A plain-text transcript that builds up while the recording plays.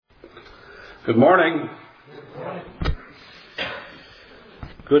Good morning.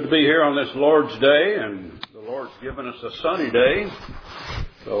 Good to be here on this Lord's Day, and the Lord's given us a sunny day,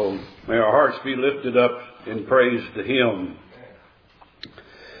 so may our hearts be lifted up in praise to Him.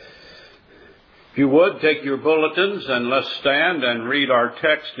 If you would, take your bulletins and let's stand and read our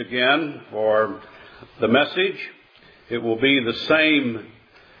text again for the message. It will be the same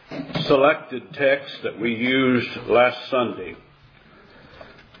selected text that we used last Sunday.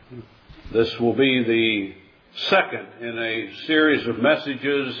 This will be the second in a series of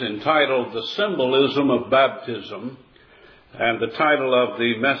messages entitled The Symbolism of Baptism. And the title of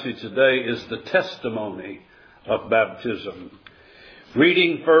the message today is The Testimony of Baptism.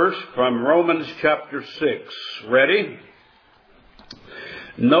 Reading first from Romans chapter 6. Ready?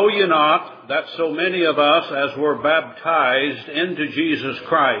 Know ye not that so many of us as were baptized into Jesus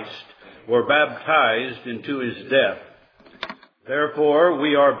Christ were baptized into His death? Therefore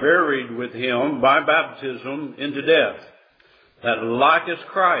we are buried with Him by baptism into death, that like as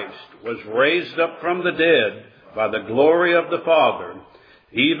Christ was raised up from the dead by the glory of the Father,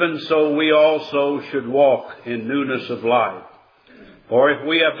 even so we also should walk in newness of life. For if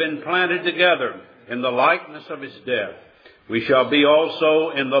we have been planted together in the likeness of His death, we shall be also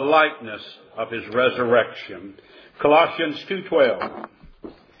in the likeness of His resurrection. Colossians 2:12.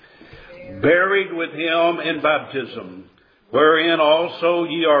 Buried with Him in baptism, wherein also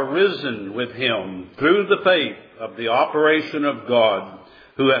ye are risen with Him through the faith of the operation of God,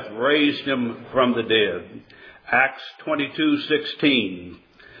 who hath raised Him from the dead. Acts 22:16.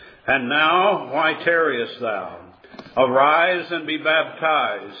 And now, why tarriest thou? Arise and be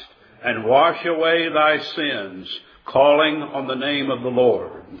baptized, and wash away thy sins, calling on the name of the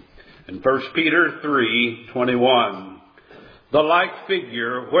Lord. And 1 Peter 3:21. The like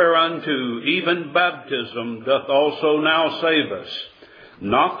figure whereunto even baptism doth also now save us,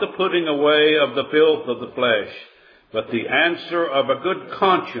 not the putting away of the filth of the flesh, but the answer of a good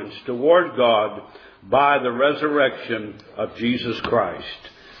conscience toward God by the resurrection of Jesus Christ.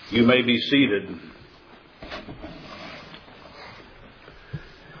 You may be seated.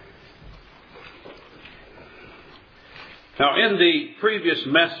 Now, in the previous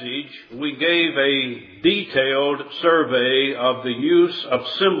message, we gave a detailed survey of the use of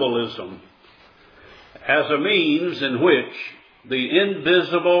symbolism as a means in which the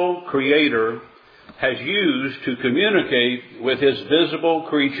invisible Creator has used to communicate with His visible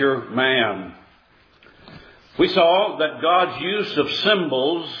creature, man. We saw that God's use of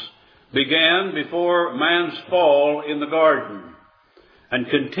symbols began before man's fall in the garden and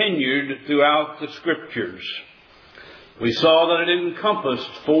continued throughout the Scriptures. We saw that it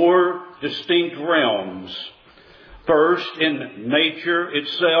encompassed four distinct realms. First, in nature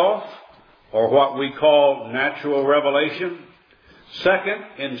itself, or what we call natural revelation. Second,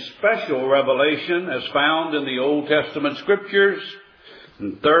 in special revelation as found in the Old Testament Scriptures.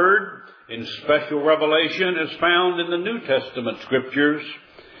 And third, in special revelation as found in the New Testament Scriptures.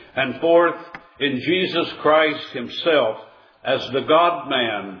 And fourth, in Jesus Christ Himself as the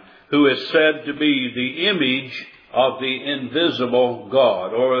God-man, who is said to be the image of the invisible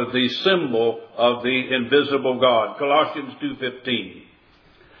God, or the symbol of the invisible God. Colossians 2:15.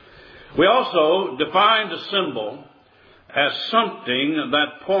 We also defined a symbol as something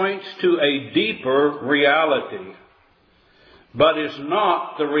that points to a deeper reality, but is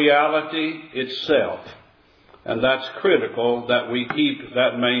not the reality itself. And that's critical that we keep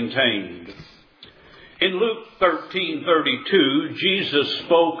that maintained. In Luke 13:32, Jesus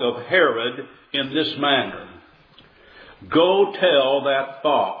spoke of Herod in this manner. Go tell that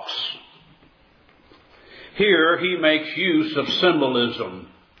fox. Here he makes use of symbolism.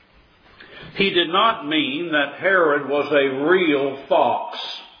 He did not mean that Herod was a real fox,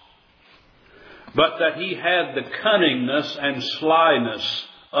 but that he had the cunningness and slyness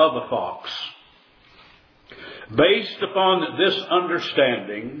of a fox. Based upon this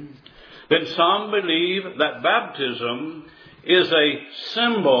understanding, then some believe that baptism is a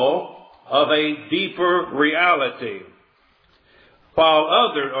symbol of a deeper reality, while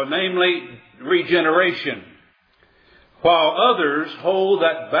others, or namely regeneration, while others hold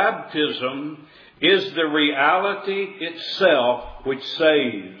that baptism is the reality itself which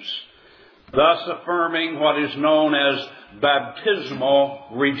saves, thus affirming what is known as baptismal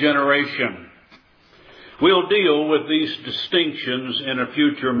regeneration. We'll deal with these distinctions in a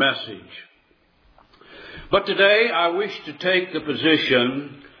future message. But today I wish to take the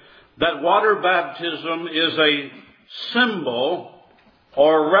position that water baptism is a symbol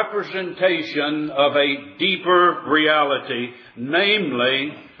or representation of a deeper reality,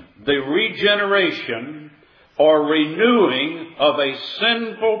 namely the regeneration or renewing of a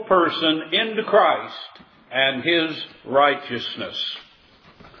sinful person into Christ and His righteousness.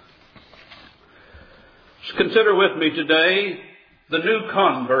 Just consider with me today the new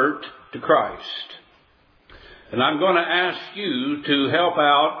convert to Christ. And I'm going to ask you to help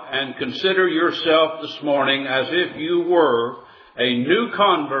out and consider yourself this morning as if you were a new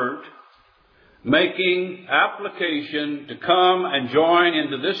convert making application to come and join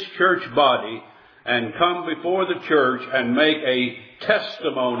into this church body and come before the church and make a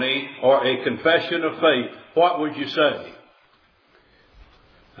testimony or a confession of faith. What would you say?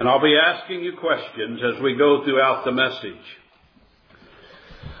 And I'll be asking you questions as we go throughout the message.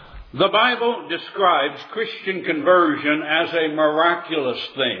 The Bible describes Christian conversion as a miraculous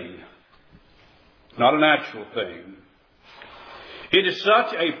thing, not a natural thing. It is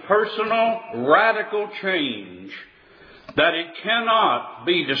such a personal, radical change that it cannot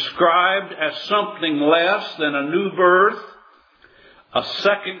be described as something less than a new birth, a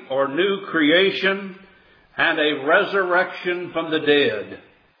second or new creation, and a resurrection from the dead.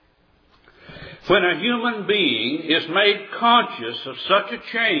 When a human being is made conscious of such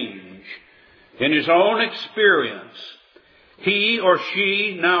a change in his own experience, he or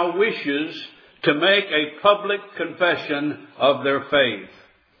she now wishes to make a public confession of their faith.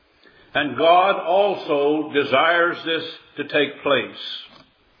 And God also desires this to take place.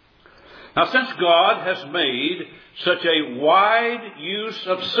 Now, since God has made such a wide use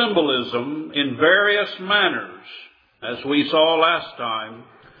of symbolism in various manners, as we saw last time,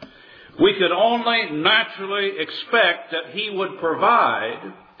 we could only naturally expect that He would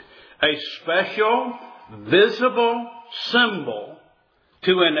provide a special, visible symbol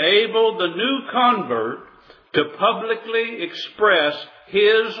to enable the new convert to publicly express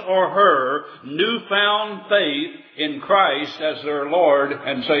his or her newfound faith in Christ as their Lord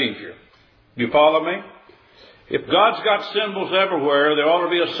and Savior. You follow me? If God's got symbols everywhere, there ought to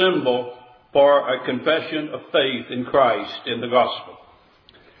be a symbol for a confession of faith in Christ in the gospel.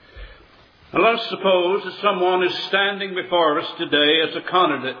 Now let us suppose that someone is standing before us today as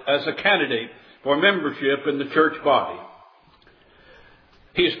a candidate for membership in the church body.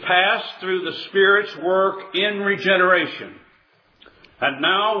 He's passed through the Spirit's work in regeneration and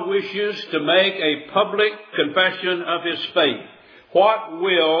now wishes to make a public confession of his faith. What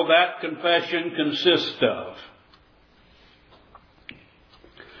will that confession consist of?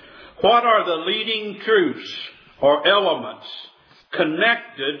 What are the leading truths or elements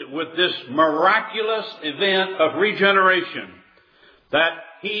connected with this miraculous event of regeneration that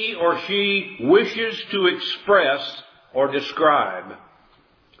he or she wishes to express or describe?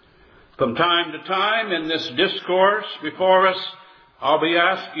 From time to time in this discourse before us, I'll be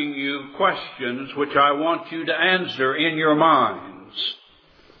asking you questions which I want you to answer in your minds.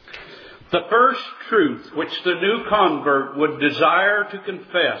 The first truth which the new convert would desire to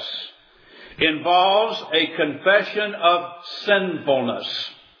confess involves a confession of sinfulness.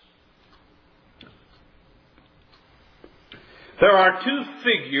 There are two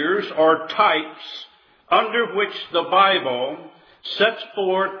figures or types under which the Bible sets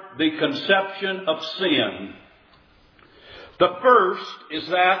forth the conception of sin. The first is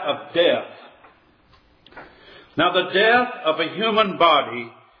that of death. Now, the death of a human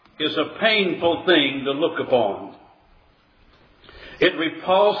body is a painful thing to look upon. It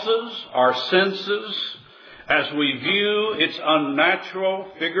repulses our senses as we view its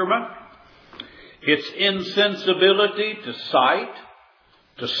unnatural figurement, its insensibility to sight,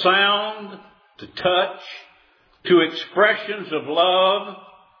 to sound, to touch, to expressions of love,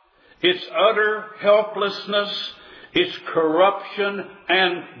 its utter helplessness, its corruption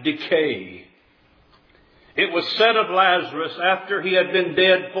and decay. It was said of Lazarus after he had been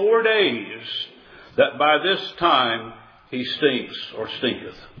dead 4 days that by this time he stinks or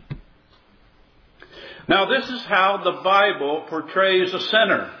stinketh. Now this is how the Bible portrays a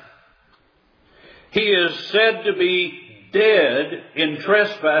sinner. He is said to be dead in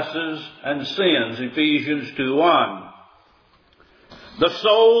trespasses and sins, Ephesians 2:1. The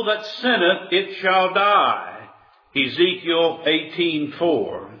soul that sinneth, it shall die, Ezekiel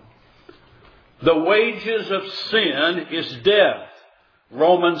 18:4. The wages of sin is death,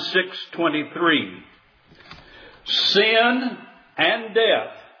 Romans 6:23. Sin and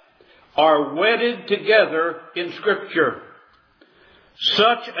death are wedded together in Scripture.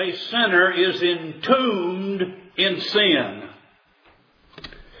 Such a sinner is entombed in sin.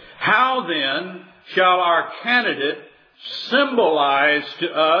 How then shall our candidate symbolize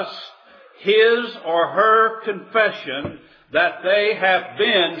to us his or her confession that they have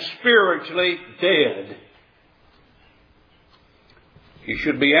been spiritually dead? You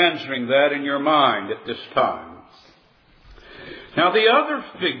should be answering that in your mind at this time. Now, the other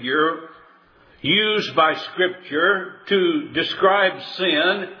figure used by Scripture to describe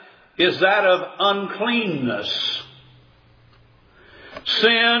sin is that of uncleanness.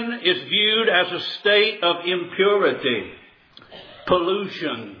 Sin is viewed as a state of impurity,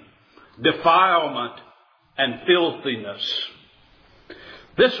 pollution, defilement, and filthiness.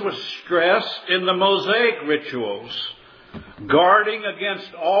 This was stressed in the Mosaic rituals, guarding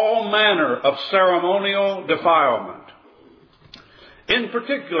against all manner of ceremonial defilement. In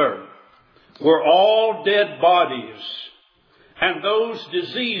particular, were all dead bodies and those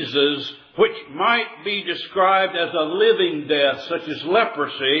diseases which might be described as a living death, such as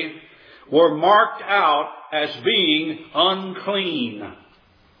leprosy, were marked out as being unclean.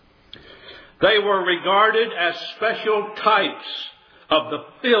 They were regarded as special types of the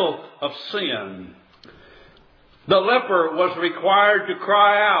filth of sin. The leper was required to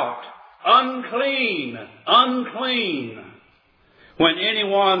cry out, "Unclean, unclean," when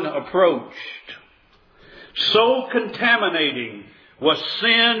anyone approached. So contaminating was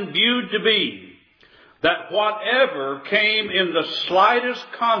sin viewed to be that whatever came in the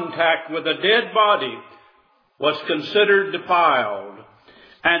slightest contact with a dead body was considered defiled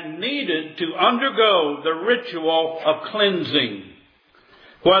and needed to undergo the ritual of cleansing,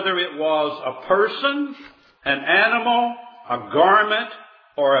 whether it was a person, an animal, a garment,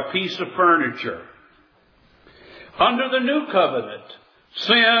 or a piece of furniture. Under the New Covenant,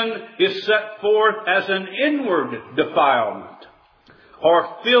 sin is set forth as an inward defilement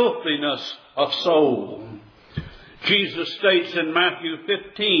or filthiness of soul. Jesus states in Matthew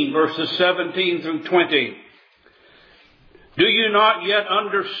 15, verses 17 through 20, "Do you not yet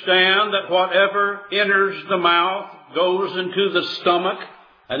understand that whatever enters the mouth goes into the stomach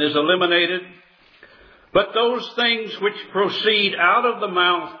and is eliminated? But those things which proceed out of the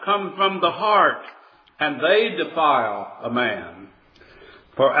mouth come from the heart, and they defile a man.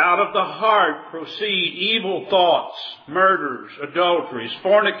 For out of the heart proceed evil thoughts, murders, adulteries,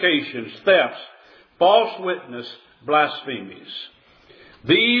 fornications, thefts, false witness, blasphemies.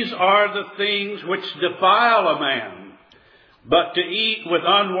 These are the things which defile a man, but to eat with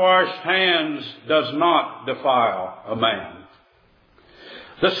unwashed hands does not defile a man."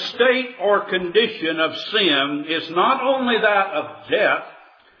 The state or condition of sin is not only that of death,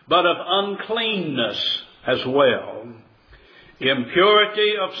 but of uncleanness as well.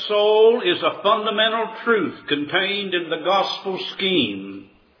 Impurity of soul is a fundamental truth contained in the gospel scheme.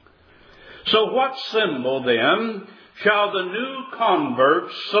 So what symbol, then, shall the new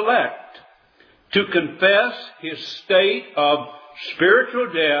convert select to confess his state of spiritual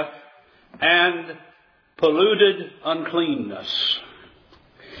death and polluted uncleanness?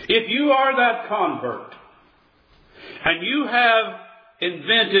 If you are that convert and you have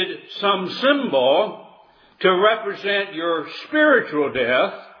invented some symbol to represent your spiritual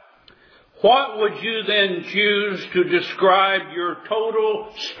death, what would you then choose to describe your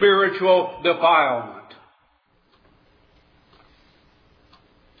total spiritual defilement?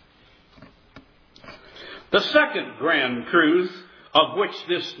 The second grand truth of which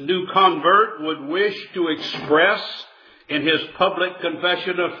this new convert would wish to express in his public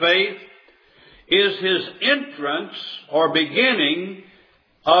confession of faith is his entrance or beginning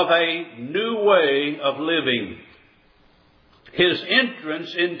of a new way of living. His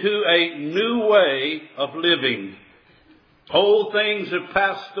entrance into a new way of living. Old things have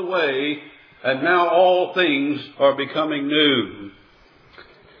passed away, and now all things are becoming new.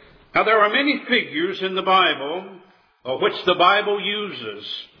 Now, there are many figures in the Bible, which the Bible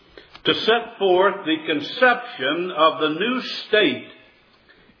uses to set forth the conception of the new state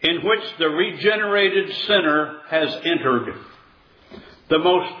in which the regenerated sinner has entered. The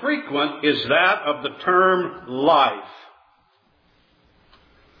most frequent is that of the term life.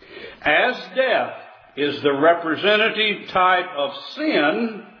 As death is the representative type of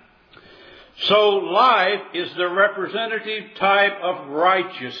sin, so life is the representative type of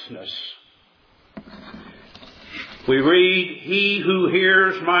righteousness. We read, "He who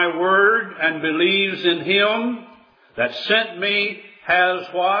hears my word and believes in him that sent me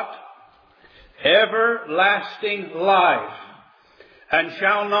has" what? "Everlasting life, and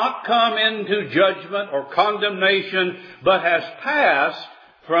shall not come into judgment or condemnation, but has passed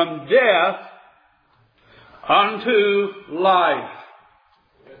from death unto life."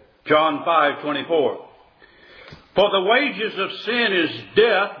 John 5:24. "For the wages of sin is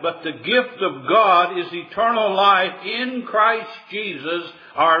death, but the gift of God is eternal life in Christ Jesus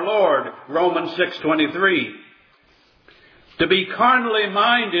our Lord." Romans 6:23. To be carnally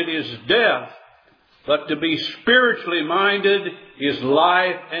minded is death, but to be spiritually minded is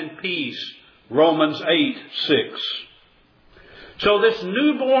life and peace. Romans 8:6. So this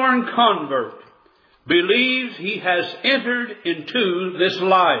newborn convert believes he has entered into this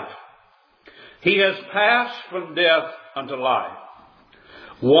life. He has passed from death unto life.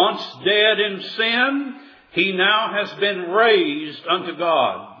 Once dead in sin, he now has been raised unto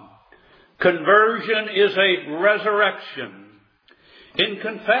God. Conversion is a resurrection. In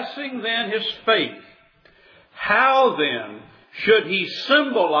confessing then his faith, how then should he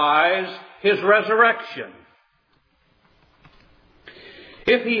symbolize his resurrection?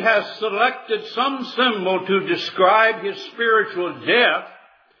 If he has selected some symbol to describe his spiritual death,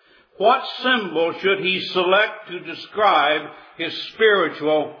 what symbol should he select to describe his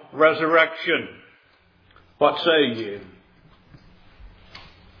spiritual resurrection? What say ye?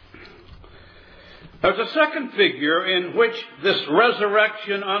 There's a second figure in which this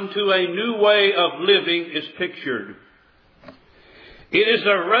resurrection unto a new way of living is pictured. It is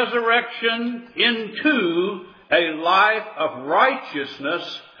a resurrection into a life of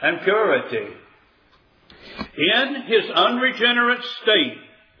righteousness and purity. In his unregenerate state,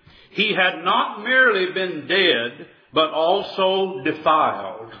 he had not merely been dead, but also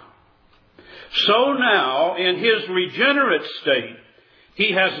defiled. So now, in his regenerate state,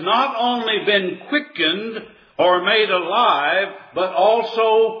 he has not only been quickened or made alive, but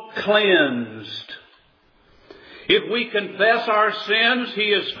also cleansed. If we confess our sins,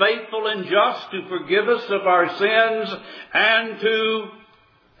 he is faithful and just to forgive us of our sins and to,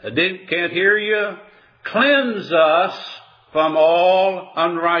 can't hear you, cleanse us from all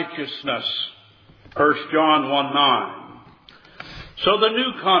unrighteousness. 1 John 1:9. So the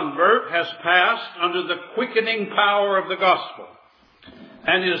new convert has passed under the quickening power of the gospel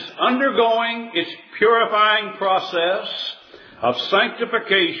and is undergoing its purifying process of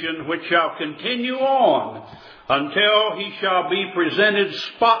sanctification, which shall continue on until he shall be presented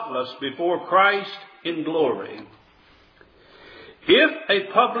spotless before Christ in glory. If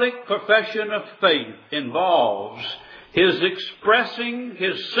a public profession of faith involves his expressing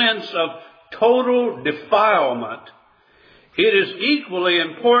his sense of total defilement, it is equally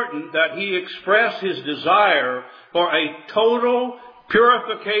important that he express his desire for a total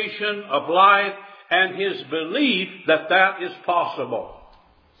purification of life and his belief that that is possible.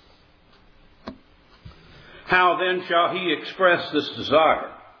 How then shall he express this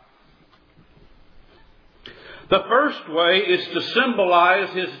desire? The first way is to symbolize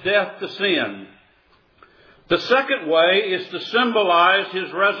his death to sin. The second way is to symbolize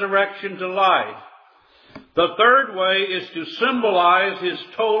his resurrection to life. The third way is to symbolize his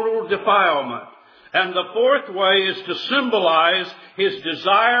total defilement. And the fourth way is to symbolize his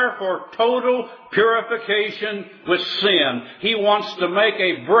desire for total purification with sin. He wants to make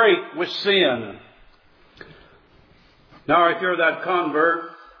a break with sin. Now, if you're that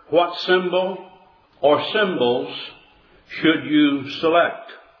convert, what symbol or symbols should you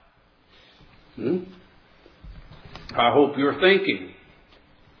select? I hope you're thinking.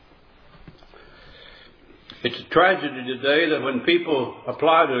 It's a tragedy today that when people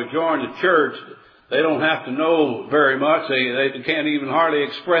apply to join the church, they don't have to know very much. They can't even hardly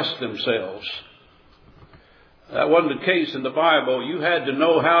express themselves. That wasn't the case in the Bible. You had to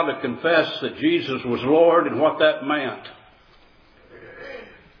know how to confess that Jesus was Lord and what that meant.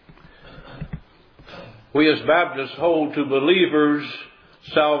 We as Baptists hold to believers'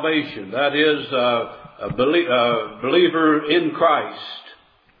 salvation. That is, a believer in Christ.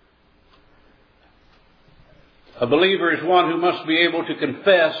 A believer is one who must be able to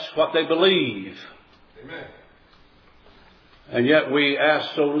confess what they believe. Amen. And yet we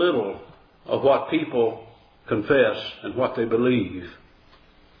ask so little of what people confess and what they believe.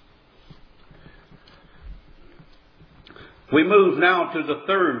 We move now to the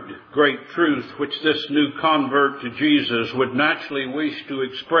third great truth which this new convert to Jesus would naturally wish to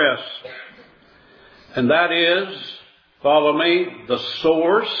express. And that is, follow me, the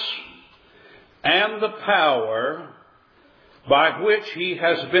source and the power by which he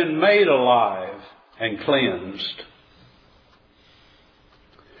has been made alive and cleansed.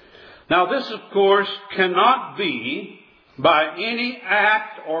 Now this, of course, cannot be by any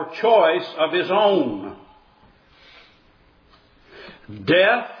act or choice of his own.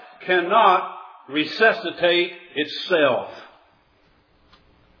 Death cannot resuscitate itself.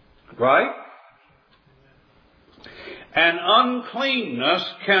 Right? And uncleanness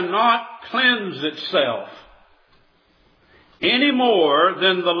cannot cleanse itself any more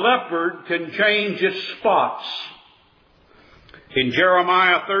than the leopard can change its spots. In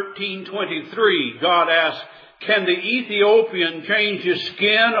Jeremiah 13:23, God asked, "Can the Ethiopian change his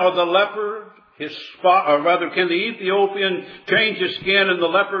skin or the leopard his spot? Or rather, can the Ethiopian change his skin and the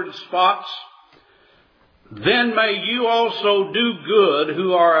leopard's spots?" then may you also do good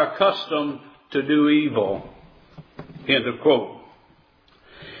who are accustomed to do evil. End of quote.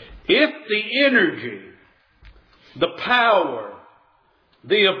 If the energy, the power,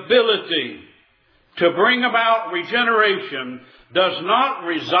 the ability to bring about regeneration does not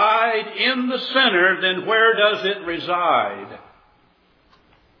reside in the sinner, then where does it reside?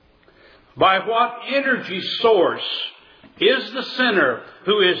 By what energy source is the sinner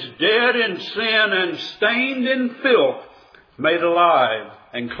who is dead in sin and stained in filth made alive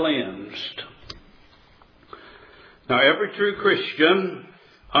and cleansed? Now, every true Christian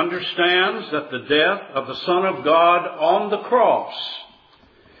understands that the death of the Son of God on the cross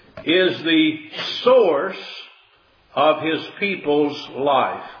is the source of His people's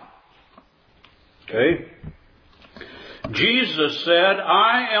life. Okay? Jesus said,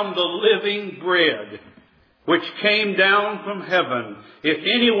 I am the living bread which came down from heaven. If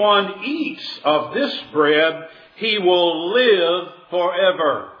anyone eats of this bread, he will live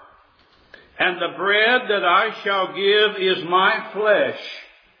forever. And the bread that I shall give is my flesh,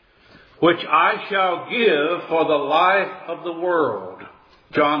 which I shall give for the life of the world.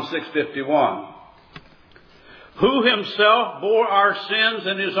 John 6:51. Who himself bore our sins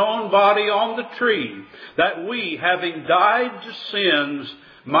in his own body on the tree, that we, having died to sins,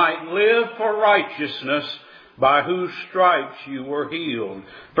 might live for righteousness, by whose stripes you were healed.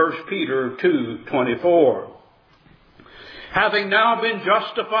 1 Peter 2:24. Having now been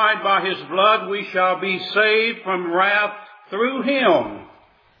justified by his blood, we shall be saved from wrath through him.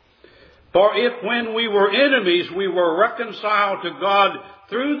 For if when we were enemies we were reconciled to God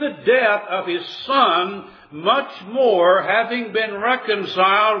through the death of his Son, much more, having been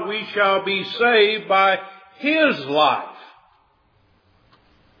reconciled, we shall be saved by his life.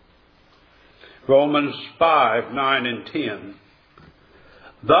 Romans 5:9 and 10.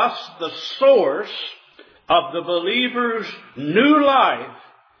 Thus the source of the believer's new life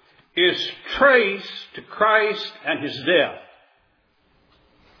is traced to Christ and his death.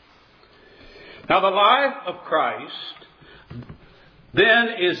 Now the life of Christ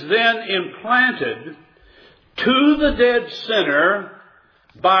is then implanted to the dead sinner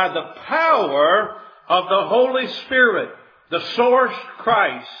by the power of the Holy Spirit, the source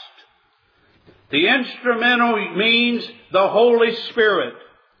Christ. The instrumental means the Holy Spirit,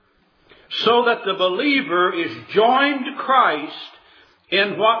 so that the believer is joined to Christ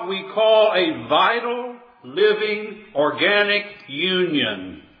in what we call a vital, living, organic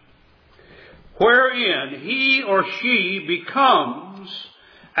union, wherein he or she becomes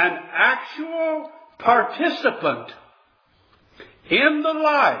an actual participant in the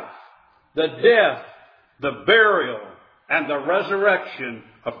life, the death, the burial, and the resurrection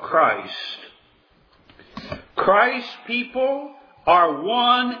of Christ. Christ's people are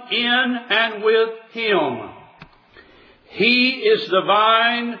one in and with him. He is the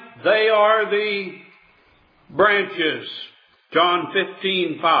vine, they are the branches. John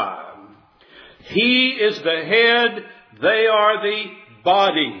 15:5. He is the head, they are the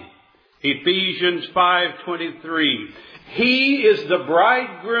body. Ephesians 5:23. He is the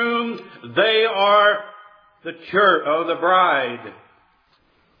bridegroom, they are the church, the bride.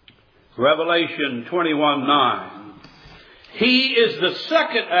 Revelation 21:9. He is the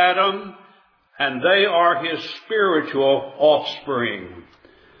second Adam, and they are his spiritual offspring.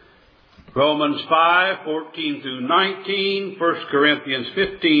 Romans 5:14 through 19, 1 Corinthians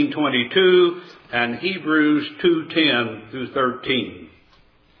 15:22, and Hebrews 2:10 through 13.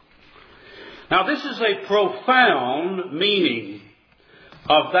 Now this is a profound meaning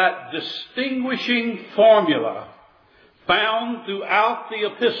of that distinguishing formula found throughout the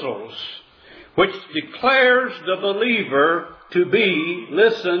epistles, which declares the believer to be,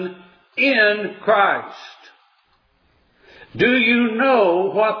 listen, in Christ. Do you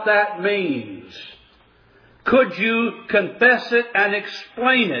know what that means? Could you confess it and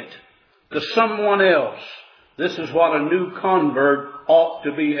explain it to someone else? This is what a new convert ought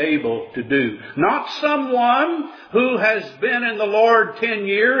to be able to do. Not someone who has been in the Lord 10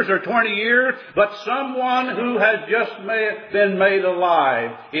 years or 20 years, but someone who has just been made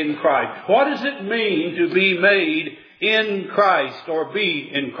alive in Christ. What does it mean to be made in Christ or be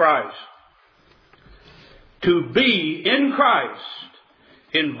in Christ? To be in Christ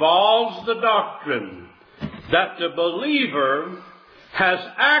involves the doctrine that the believer has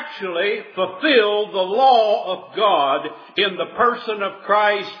actually fulfilled the law of God in the person of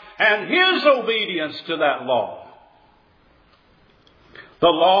Christ and his obedience to that law. The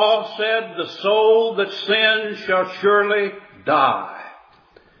law said, the soul that sins shall surely die.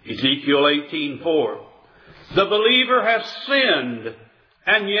 Ezekiel 18:4. The believer has sinned,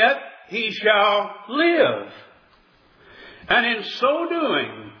 and yet he shall live. And in so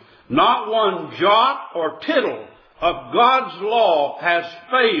doing, not one jot or tittle of God's law has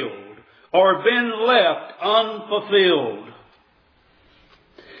failed or been left unfulfilled.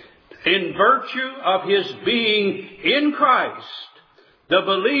 In virtue of his being in Christ, the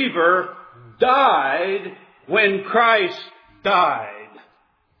believer died when Christ died.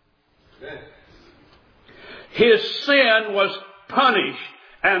 His sin was punished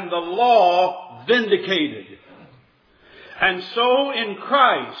and the law vindicated. And so in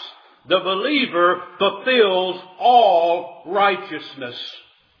Christ, the believer fulfills all righteousness.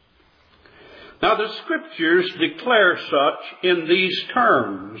 Now the Scriptures declare such in these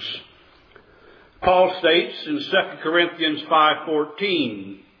terms. Paul states in 2 Corinthians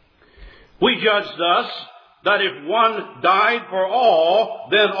 5:14, "We judge thus, that if one died for all,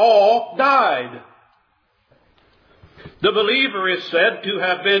 then all died." The believer is said to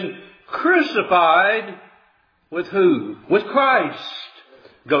have been crucified with who? With Christ.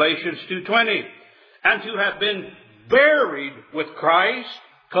 Galatians 2:20. And to have been buried with Christ.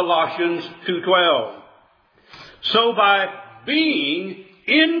 Colossians 2:12. So by being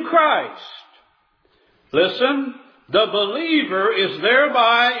in Christ, listen, the believer is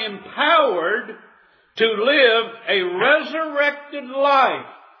thereby empowered to live a resurrected life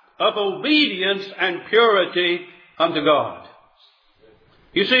of obedience and purity unto God.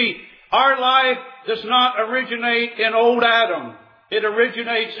 You see, our life does not originate in old Adam. It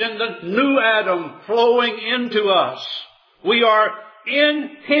originates in the new Adam flowing into us. We are in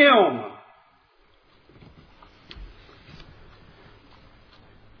him.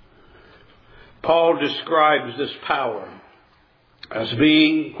 Paul describes this power as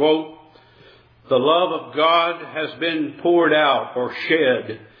being, quote, "The love of God has been poured out or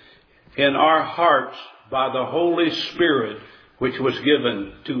shed in our hearts by the Holy Spirit, which was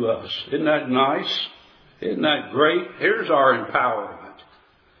given to us." Isn't that nice? Isn't that great? Here's our empowerment.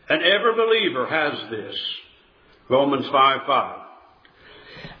 And every believer has this. Romans 5:5.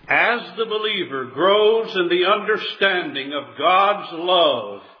 As the believer grows in the understanding of God's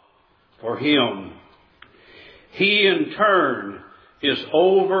love for him, he in turn is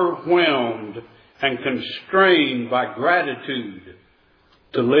overwhelmed and constrained by gratitude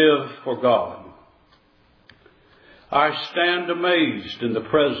to live for God. I stand amazed in the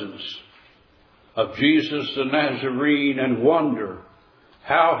presence of Jesus the Nazarene and wonder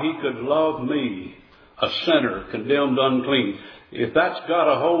how he could love me, a sinner condemned unclean. If that's got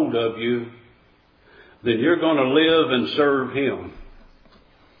a hold of you, then you're going to live and serve him.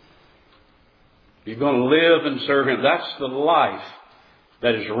 You're going to live and serve him. That's the life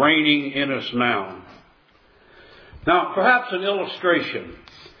that is reigning in us now. Now, perhaps an illustration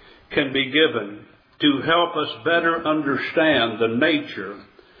can be given to help us better understand the nature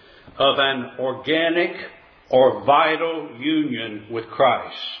of an organic or vital union with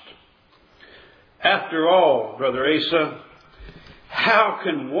Christ. After all, Brother Asa, how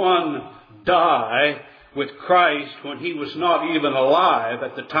can one die with Christ when he was not even alive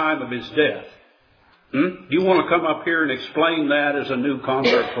at the time of his death? You want to come up here and explain that as a new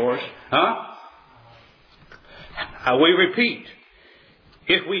concept for us? We repeat.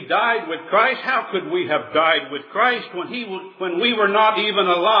 If we died with Christ, how could we have died with Christ when we were not even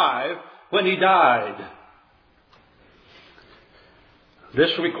alive when he died?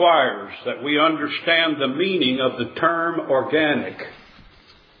 This requires that we understand the meaning of the term organic.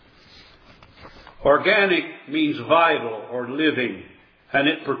 Organic means vital or living, and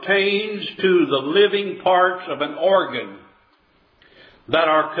it pertains to the living parts of an organ that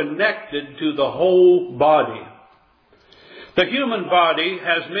are connected to the whole body. The human body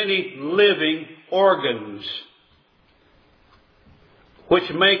has many living organs which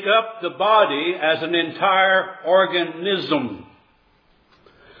make up the body as an entire organism.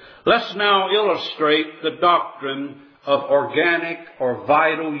 Let's now illustrate the doctrine of organic or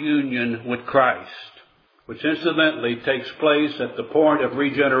vital union with Christ, which incidentally takes place at the point of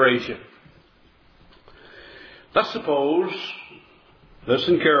regeneration. Let's suppose,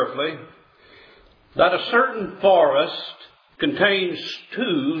 listen carefully, that a certain forest contains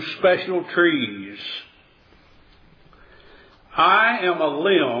two special trees. I am a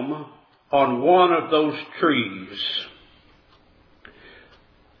limb on one of those trees.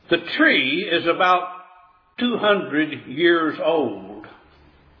 The tree is about 200 years old,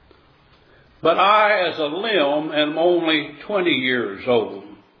 but I as a limb am only 20 years old.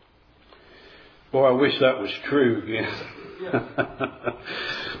 Boy, I wish that was true again.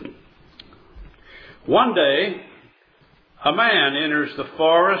 One day, a man enters the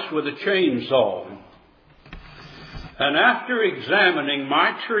forest with a chainsaw, and after examining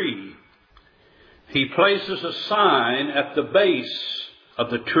my tree, he places a sign at the base of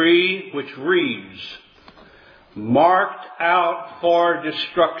the tree which reads, "Marked out for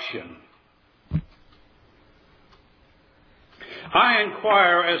destruction." I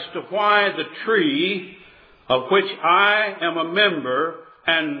inquire as to why the tree of which I am a member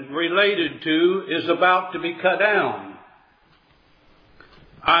and related to is about to be cut down.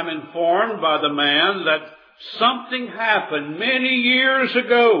 I'm informed by the man that something happened many years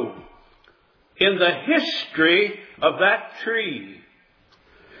ago in the history of that tree,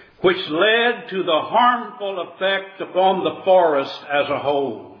 which led to the harmful effect upon the forest as a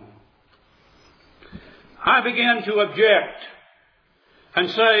whole. I began to object and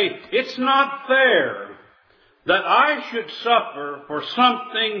say, it's not fair that I should suffer for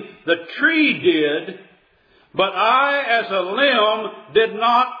something the tree did, but I as a limb did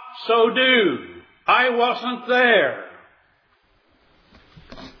not so do. I wasn't there.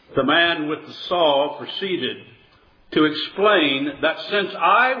 The man with the saw proceeded to explain that since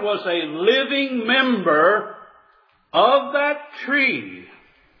I was a living member of that tree,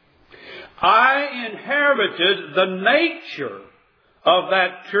 I inherited the nature of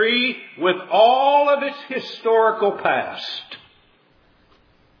that tree with all of its historical past.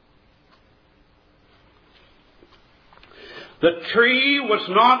 The tree was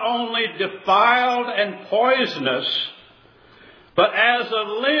not only defiled and poisonous, but as a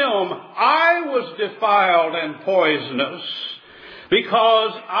limb I was defiled and poisonous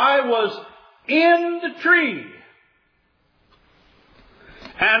because I was in the tree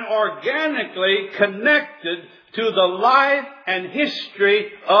and organically connected to the life and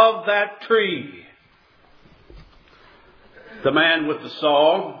history of that tree. The man with the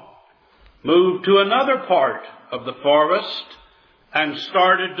saw moved to another part of the forest and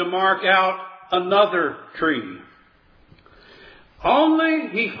started to mark out another tree. Only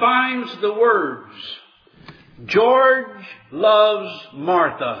he finds the words, "George loves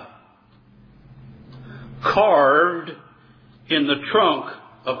Martha," carved in the trunk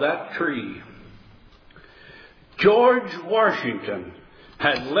of that tree. George Washington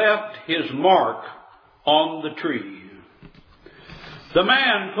had left his mark on the tree. The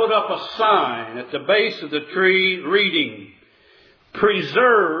man put up a sign at the base of the tree reading,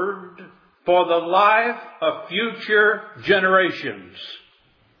 "Preserved for the life of future generations."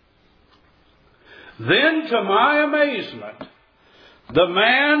 Then, to my amazement, the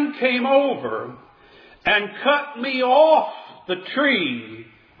man came over and cut me off the tree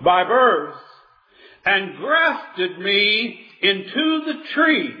by birth and grafted me into the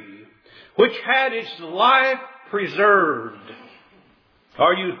tree which had its life preserved.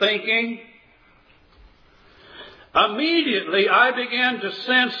 Are you thinking? Immediately I began to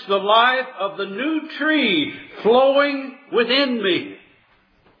sense the life of the new tree flowing within me.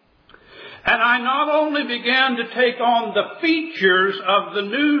 And I not only began to take on the features of the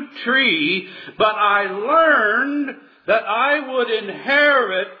new tree, but I learned that I would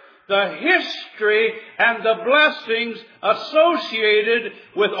inherit the history and the blessings associated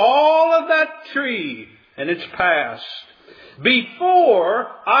with all of that tree and its past, before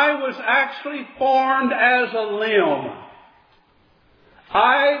I was actually formed as a limb.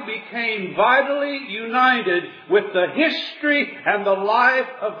 I became vitally united with the history and the life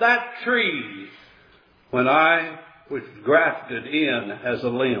of that tree when I was grafted in as a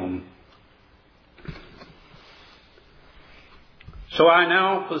limb. So I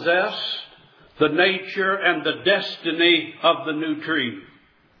now possess the nature and the destiny of the new tree.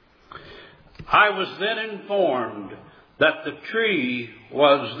 I was then informed that the tree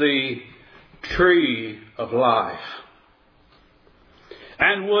was the tree of life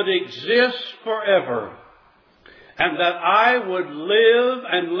and would exist forever, and that I would live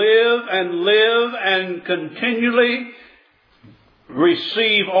and live and live and continually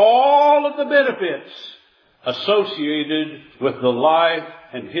receive all of the benefits associated with the life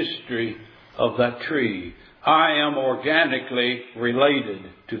and history of that tree. I am organically related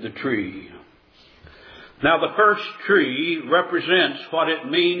to the tree. Now, the first tree represents what it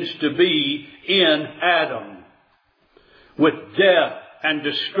means to be in Adam, with death and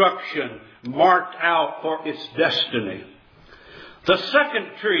destruction marked out for its destiny. The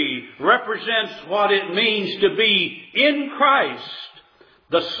second tree represents what it means to be in Christ,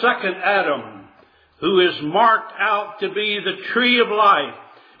 the second Adam, who is marked out to be the tree of life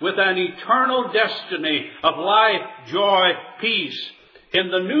with an eternal destiny of life, joy, peace in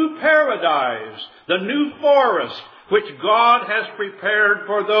the new paradise, the new forest which God has prepared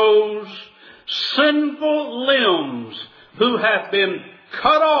for those sinful limbs who have been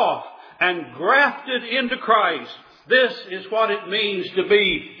cut off and grafted into Christ. This is what it means to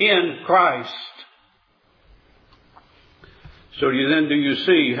be in Christ. So then do you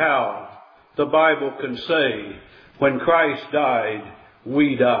see how the Bible can say, when Christ died,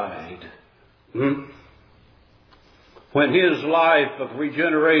 we died? When His life of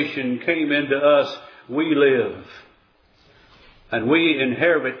regeneration came into us, we live. And we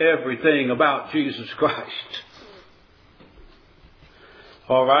inherit everything about Jesus Christ.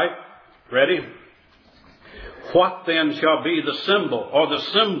 All right? Ready? What then shall be the symbol or the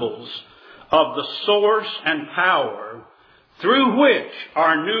symbols of the source and power through which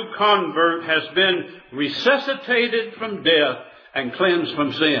our new convert has been resuscitated from death and cleansed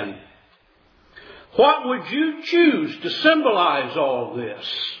from sin? What would you choose to symbolize all this?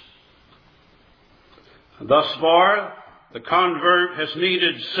 Thus far, the convert has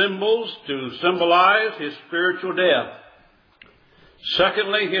needed symbols to symbolize his spiritual death.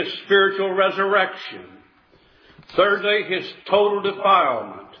 Secondly, his spiritual resurrection. Thirdly, his total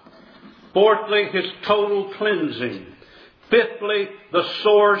defilement. Fourthly, his total cleansing. Fifthly, the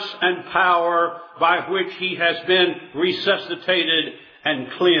source and power by which he has been resuscitated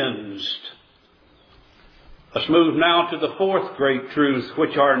and cleansed. Let's move now to the fourth great truth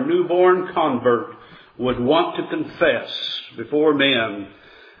which our newborn convert would want to confess before men,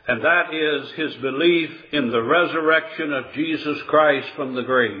 and that is his belief in the resurrection of Jesus Christ from the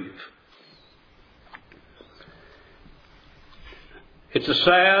grave. It's a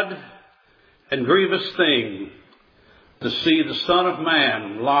sad and grievous thing to see the Son of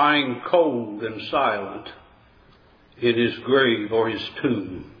Man lying cold and silent in his grave or his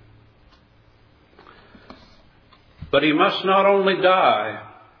tomb. But he must not only die,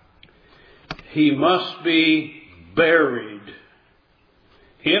 he must be buried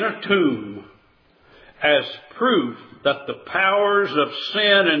in a tomb as proof that the powers of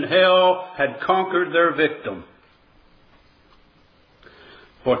sin and hell had conquered their victim.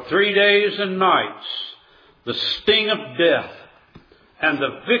 For 3 days and nights, the sting of death and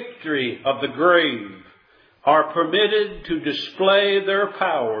the victory of the grave are permitted to display their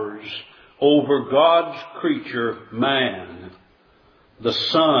powers over God's creature, man, the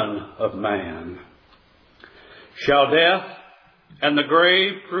Son of Man. Shall death and the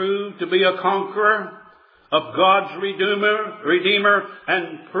grave prove to be a conqueror of God's Redeemer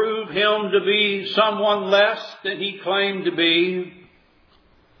and prove him to be someone less than he claimed to be?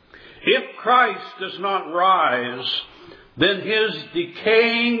 If Christ does not rise, then his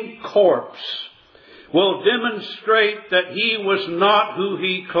decaying corpse will demonstrate that he was not who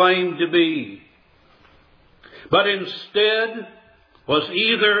he claimed to be, but instead was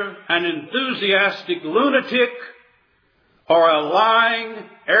either an enthusiastic lunatic or a lying,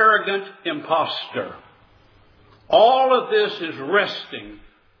 arrogant impostor. All of this is resting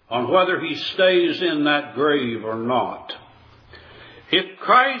on whether he stays in that grave or not. If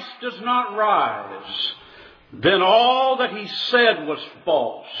Christ does not rise, then all that he said was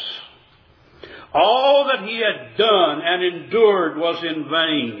false. All that he had done and endured was in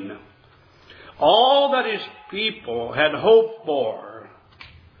vain. All that his people had hoped for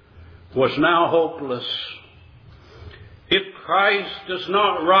was now hopeless. If Christ does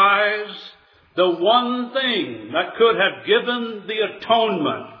not rise, the one thing that could have given the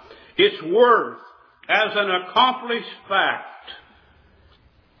atonement its worth as an accomplished fact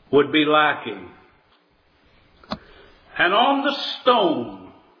would be lacking. And on the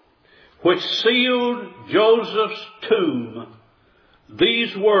stone which sealed Joseph's tomb,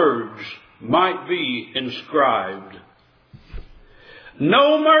 these words might be inscribed: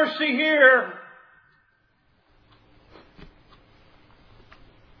 "No mercy here.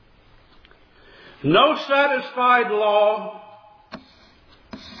 No satisfied law.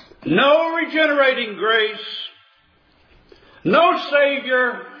 No regenerating grace. No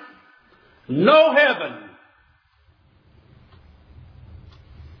Savior. No heaven."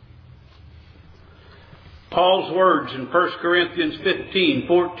 Paul's words in 1 Corinthians 15,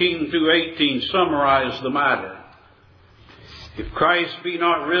 14 through 18 summarize the matter. If Christ be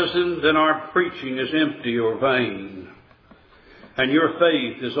not risen, then our preaching is empty or vain, and your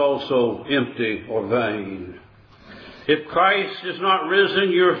faith is also empty or vain. If Christ is not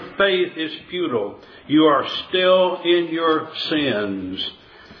risen, your faith is futile. You are still in your sins.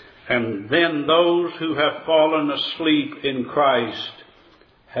 And then those who have fallen asleep in Christ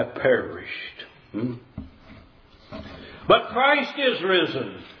have perished. But Christ is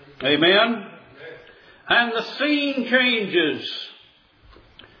risen. Amen. And the scene changes.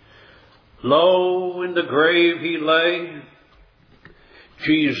 Lo, in the grave he lay,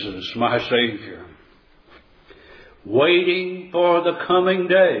 Jesus, my Savior. Waiting for the coming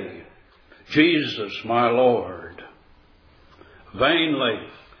day, Jesus, my Lord. Vainly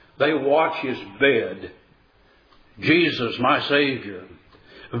they watch his bed. Jesus, my Savior.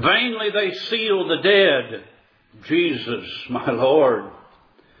 Vainly they seal the dead, Jesus, my Lord.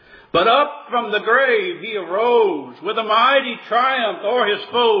 But up from the grave he arose with a mighty triumph o'er his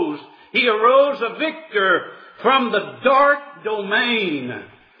foes. He arose a victor from the dark domain,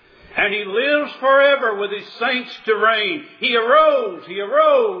 and he lives forever with his saints to reign. He arose,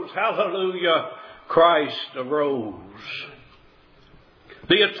 hallelujah, Christ arose.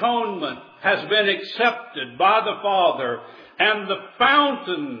 The atonement has been accepted by the Father, and the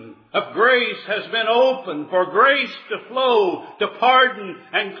fountain of grace has been opened for grace to flow, to pardon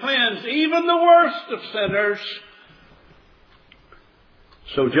and cleanse even the worst of sinners.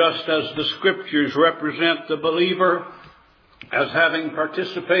 So just as the Scriptures represent the believer as having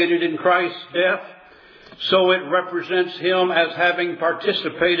participated in Christ's death, so it represents him as having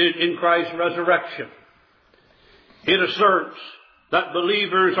participated in Christ's resurrection. It asserts that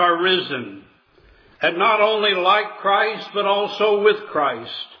believers are risen, and not only like Christ, but also with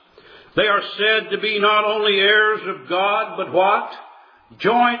Christ. They are said to be not only heirs of God, but what?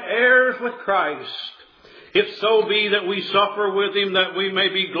 Joint heirs with Christ. If so be that we suffer with him, that we may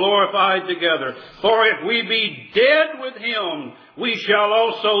be glorified together. For if we be dead with him, we shall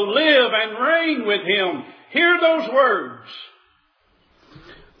also live and reign with him. Hear those words.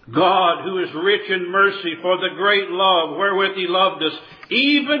 God, who is rich in mercy, for the great love wherewith he loved us,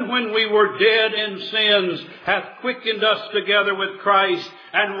 even when we were dead in sins, hath quickened us together with Christ,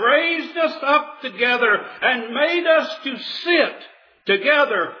 and raised us up together, and made us to sit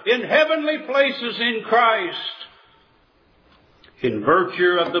together in heavenly places in Christ. In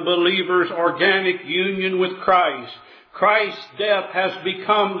virtue of the believer's organic union with Christ, Christ's death has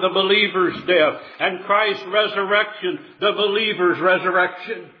become the believer's death, and Christ's resurrection the believer's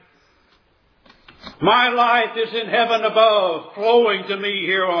resurrection. My life is in heaven above, flowing to me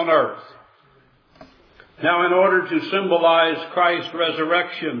here on earth. Now, in order to symbolize Christ's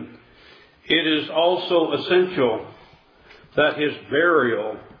resurrection, it is also essential that his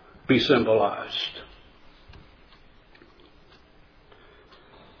burial be symbolized.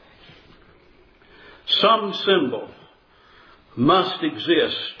 Some symbol must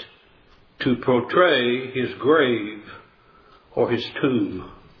exist to portray his grave or his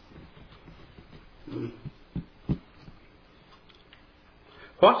tomb.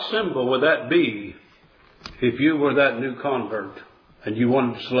 What symbol would that be if you were that new convert and you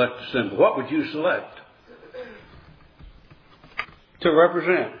wanted to select a symbol? What would you select to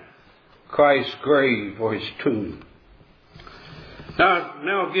represent Christ's grave or his tomb? Now, I've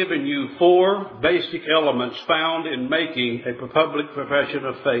now given you 4 basic elements found in making a public profession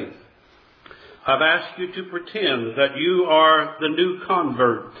of faith. I've asked you to pretend that you are the new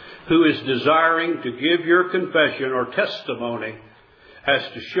convert who is desiring to give your confession or testimony as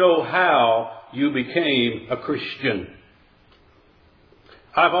to show how you became a Christian.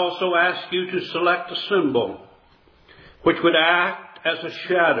 I've also asked you to select a symbol which would act as a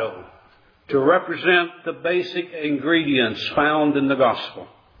shadow to represent the basic ingredients found in the gospel.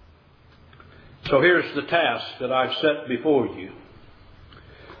 So here's the task that I've set before you.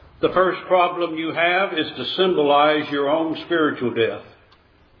 The first problem you have is to symbolize your own spiritual death.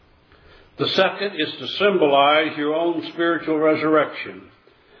 The second is to symbolize your own spiritual resurrection.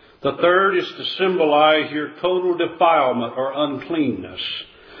 The third is to symbolize your total defilement or uncleanness.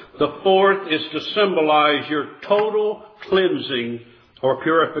 The fourth is to symbolize your total cleansing or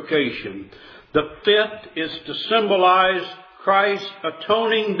purification. The fifth is to symbolize Christ's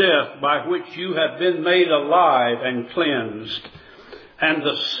atoning death by which you have been made alive and cleansed. And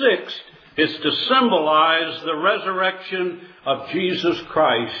the sixth is to symbolize the resurrection of Jesus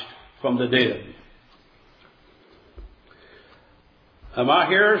Christ from the dead. Now, my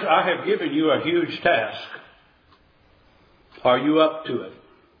hearers, I have given you a huge task. Are you up to it?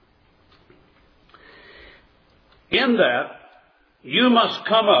 In that, you must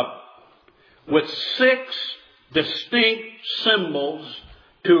come up with 6 distinct symbols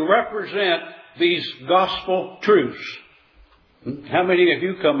to represent these gospel truths. How many have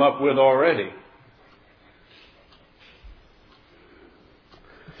you come up with already?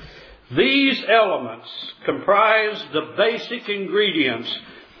 These elements comprise the basic ingredients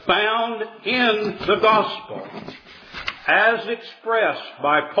found in the gospel as expressed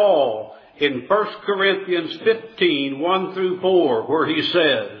by Paul in 1 Corinthians 15, 1 through 4, where he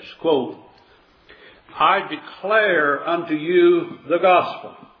says, quote, I declare unto you the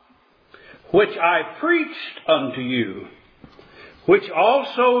gospel, which I preached unto you, which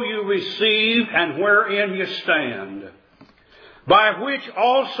also you received and wherein you stand, by which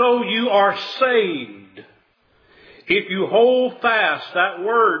also you are saved, if you hold fast that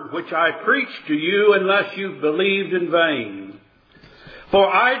word which I preached to you, unless you've believed in vain. For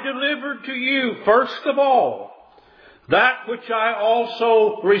I delivered to you, first of all, that which I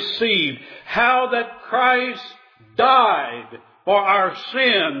also received, how that Christ died for our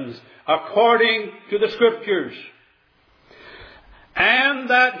sins according to the Scriptures, and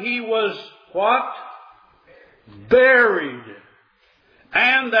that He was what? Buried.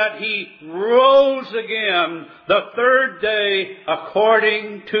 And that He rose again the third day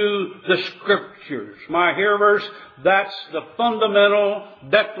according to the Scriptures. My hearers, that's the fundamental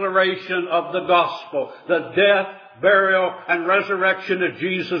declaration of the gospel. The death, burial, and resurrection of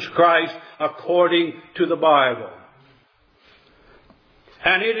Jesus Christ according to the Bible.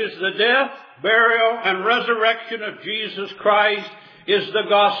 And it is the death, burial, and resurrection of Jesus Christ is the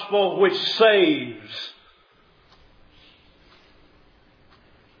gospel which saves.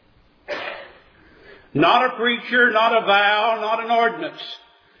 Not a preacher, not a vow, not an ordinance.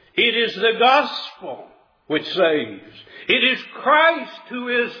 It is the gospel which saves. It is Christ who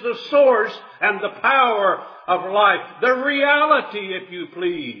is the source and the power of life. The reality, if you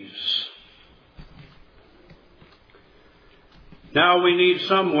please. Now we need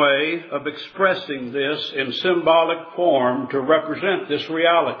some way of expressing this in symbolic form to represent this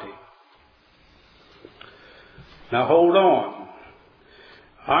reality. Now hold on.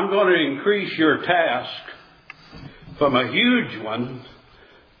 I'm going to increase your task from a huge one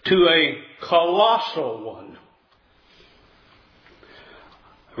to a colossal one.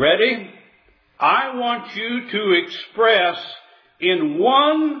 Ready? I want you to express in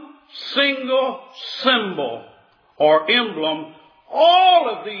one single symbol or emblem all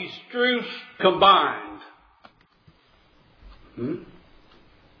of these truths combined.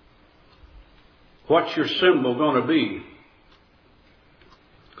 What's your symbol going to be?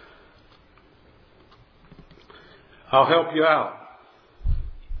 I'll help you out.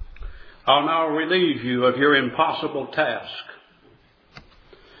 I'll now relieve you of your impossible task.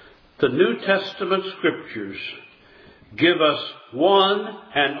 The New Testament Scriptures give us one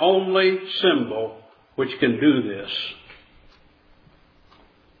and only symbol which can do this.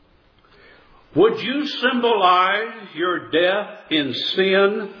 Would you symbolize your death in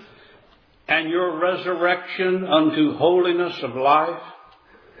sin and your resurrection unto holiness of life?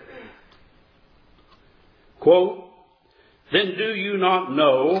 Quote, then do you not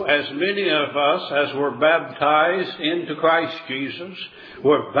know, as many of us as were baptized into Christ Jesus,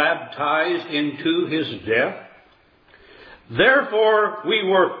 were baptized into His death? Therefore we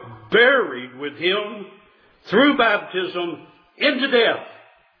were buried with Him through baptism into death,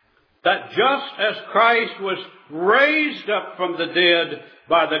 that just as Christ was raised up from the dead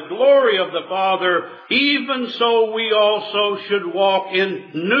by the glory of the Father, even so we also should walk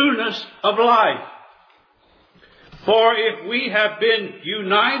in newness of life. For if we have been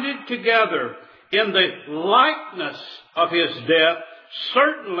united together in the likeness of His death,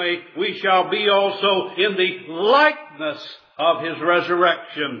 certainly we shall be also in the likeness of His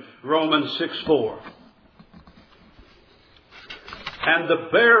resurrection. Romans 6:4. And the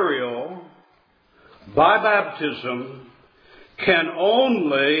burial by baptism can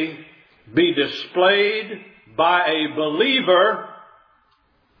only be displayed by a believer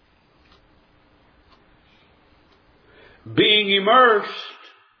being immersed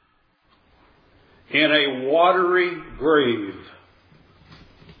in a watery grave.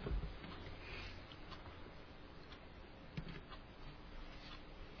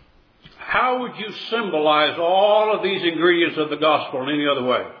 How would you symbolize all of these ingredients of the gospel in any other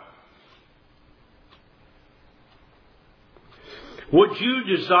way? Would you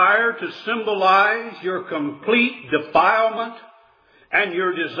desire to symbolize your complete defilement and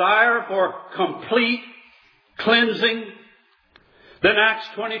your desire for complete cleansing? Then Acts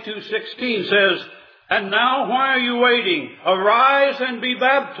 22:16 says, and now why are you waiting? Arise and be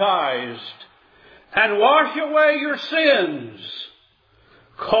baptized and wash away your sins,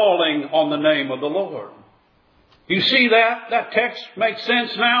 calling on the name of the Lord. You see that? That text makes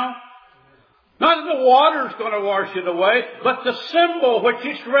sense now? Not that the water's going to wash it away, but the symbol which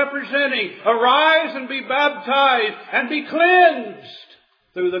it's representing. Arise and be baptized and be cleansed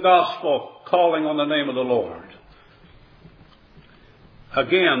through the gospel, calling on the name of the Lord.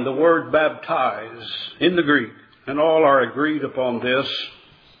 Again, the word baptize in the Greek, and all are agreed upon this,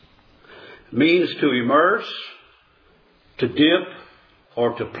 means to immerse, to dip,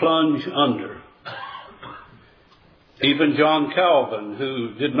 or to plunge under. Even John Calvin,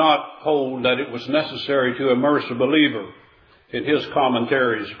 who did not hold that it was necessary to immerse a believer, in his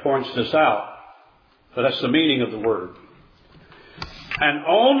commentaries points this out. But that's the meaning of the word. And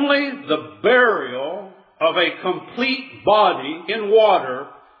only the burial of a complete body in water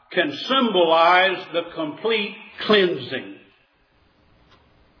can symbolize the complete cleansing.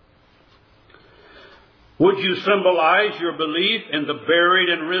 Would you symbolize your belief in the buried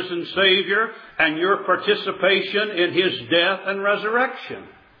and risen Savior and your participation in His death and resurrection?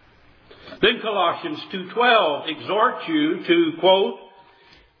 Then Colossians 2:12 exhorts you to, quote,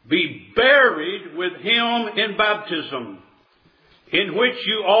 be buried with Him in baptism, in which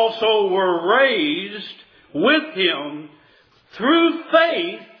you also were raised with Him through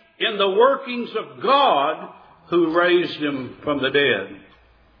faith in the workings of God who raised Him from the dead.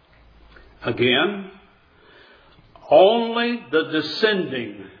 Again, only the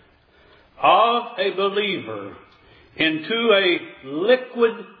descending of a believer into a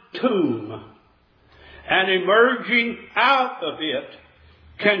liquid tomb and emerging out of it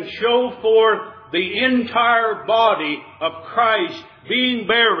can show forth the entire body of Christ being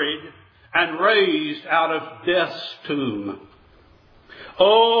buried and raised out of death's tomb.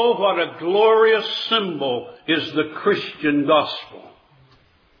 Oh, what a glorious symbol is the Christian gospel.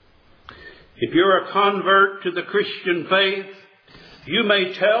 If you're a convert to the Christian faith, you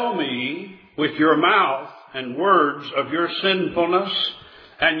may tell me with your mouth and words of your sinfulness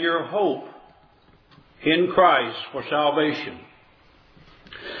and your hope in Christ for salvation.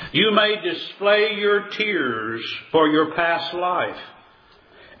 You may display your tears for your past life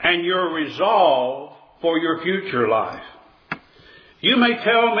and your resolve for your future life. You may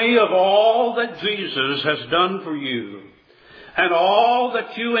tell me of all that Jesus has done for you and all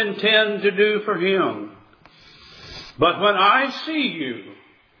that you intend to do for Him. But when I see you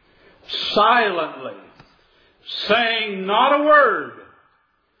silently saying not a word,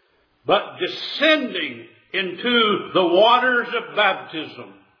 but descending into the waters of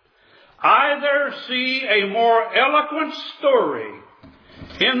baptism, I there see a more eloquent story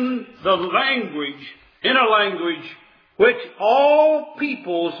in a language which all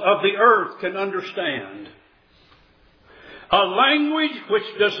peoples of the earth can understand. A language which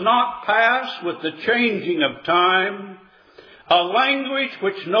does not pass with the changing of time. A language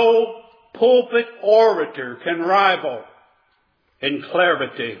which no pulpit orator can rival in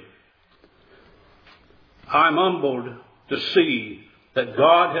clarity. I'm humbled to see that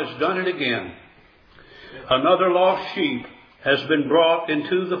God has done it again. Another lost sheep has been brought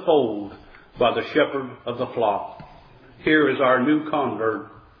into the fold by the shepherd of the flock. Here is our new convert.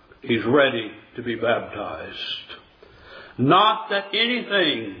 He's ready to be baptized. Not that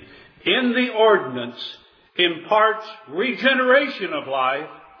anything in the ordinance imparts regeneration of life,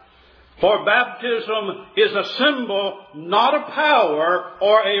 for baptism is a symbol, not a power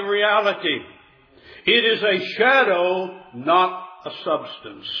or a reality. It is a shadow, not a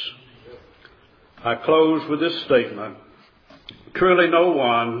substance. I close with this statement. Truly no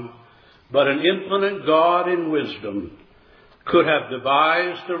one but an infinite God in wisdom could have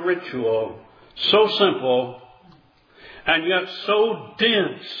devised a ritual so simple and yet so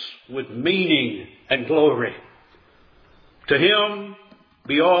dense with meaning and glory. To Him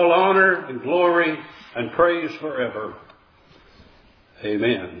be all honor and glory and praise forever.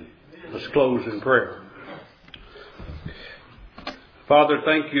 Amen. Let's close in prayer. Father,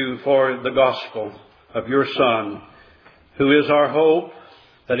 thank you for the gospel of your Son, who is our hope,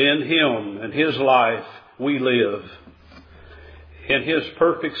 that in Him and His life we live. In His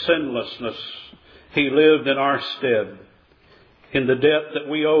perfect sinlessness, He lived in our stead. In the debt that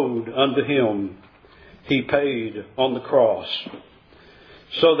we owed unto Him, He paid on the cross.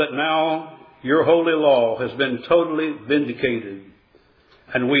 So that now your holy law has been totally vindicated,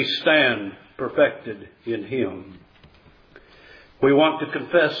 and we stand perfected in Him. We want to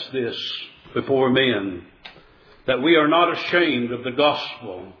confess this before men, that we are not ashamed of the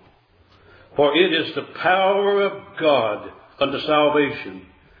gospel, for it is the power of God unto salvation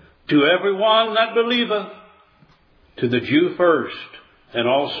to everyone that believeth, to the Jew first, and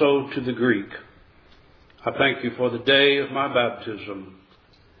also to the Greek. I thank you for the day of my baptism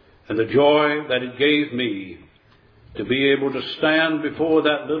and the joy that it gave me to be able to stand before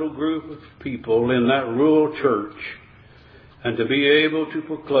that little group of people in that rural church and to be able to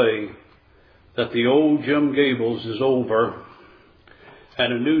proclaim that the old Jim Gables is over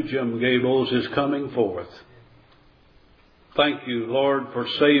and a new Jim Gables is coming forth. Thank you, Lord, for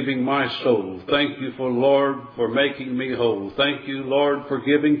saving my soul. Thank you, Lord, for making me whole. Thank you, Lord, for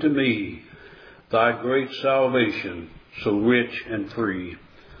giving to me thy great salvation, so rich and free.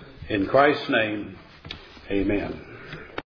 In Christ's name, amen.